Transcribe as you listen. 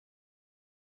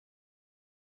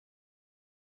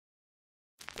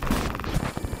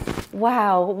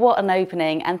Wow, what an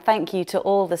opening, and thank you to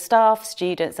all the staff,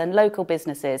 students and local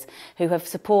businesses who have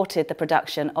supported the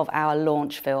production of our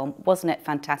launch film. Wasn't it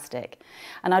fantastic?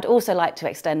 And I'd also like to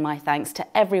extend my thanks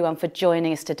to everyone for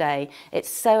joining us today. It's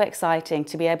so exciting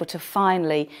to be able to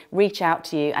finally reach out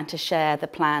to you and to share the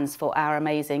plans for our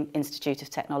amazing Institute of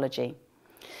Technology.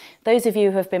 Those of you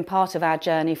who have been part of our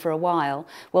journey for a while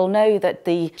will know that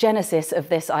the genesis of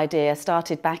this idea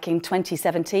started back in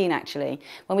 2017 actually,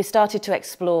 when we started to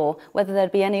explore whether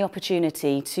there'd be any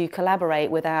opportunity to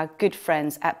collaborate with our good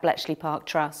friends at Bletchley Park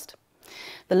Trust.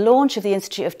 The launch of the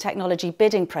Institute of Technology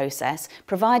bidding process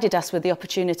provided us with the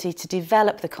opportunity to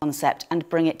develop the concept and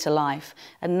bring it to life.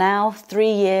 And now,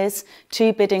 3 years,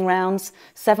 2 bidding rounds,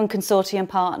 7 consortium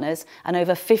partners and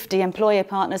over 50 employer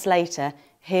partners later,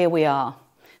 here we are.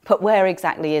 But where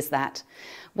exactly is that?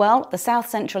 Well, the South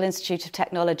Central Institute of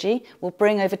Technology will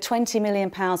bring over £20 million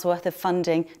worth of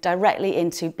funding directly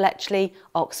into Bletchley,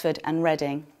 Oxford and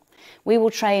Reading. We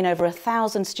will train over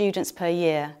 1,000 students per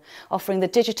year, offering the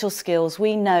digital skills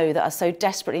we know that are so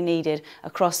desperately needed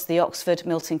across the Oxford,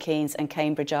 Milton Keynes and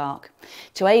Cambridge Arc,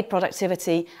 to aid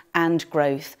productivity and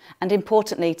growth, and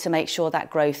importantly to make sure that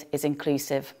growth is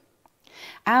inclusive.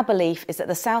 Our belief is that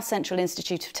the South Central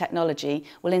Institute of Technology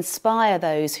will inspire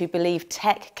those who believe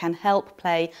tech can help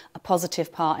play a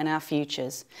positive part in our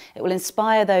futures. It will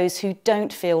inspire those who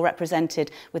don't feel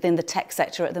represented within the tech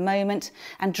sector at the moment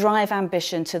and drive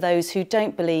ambition to those who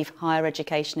don't believe higher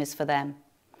education is for them.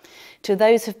 To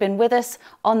those who've been with us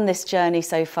on this journey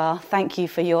so far, thank you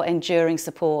for your enduring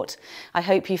support. I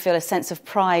hope you feel a sense of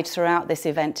pride throughout this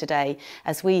event today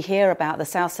as we hear about the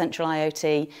South Central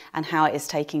IoT and how it is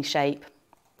taking shape.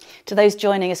 To those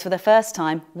joining us for the first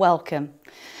time, welcome.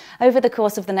 Over the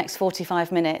course of the next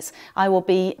 45 minutes, I will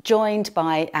be joined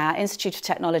by our Institute of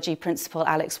Technology Principal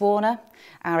Alex Warner,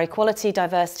 our Equality,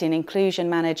 Diversity and Inclusion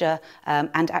Manager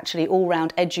and actually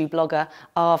all-round edu-blogger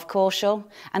Arv Kaushal,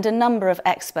 and a number of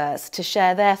experts to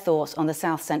share their thoughts on the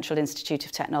South Central Institute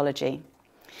of Technology.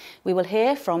 We will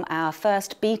hear from our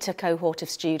first beta cohort of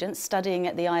students studying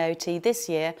at the IoT this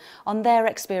year on their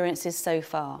experiences so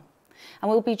far. And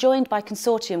we'll be joined by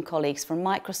consortium colleagues from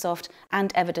Microsoft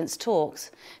and Evidence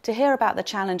Talks to hear about the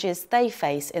challenges they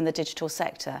face in the digital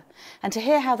sector and to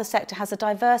hear how the sector has a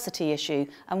diversity issue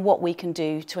and what we can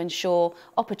do to ensure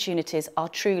opportunities are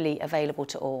truly available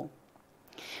to all.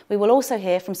 We will also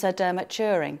hear from Sir Dermot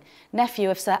Turing, nephew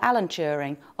of Sir Alan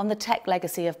Turing, on the tech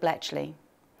legacy of Bletchley,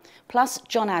 plus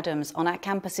John Adams on our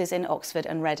campuses in Oxford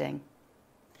and Reading.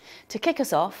 To kick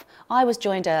us off, I was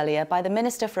joined earlier by the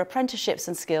Minister for Apprenticeships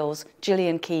and Skills,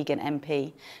 Gillian Keegan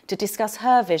MP, to discuss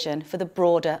her vision for the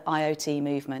broader IoT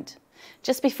movement.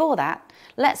 Just before that,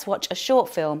 let's watch a short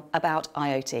film about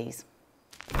IoTs.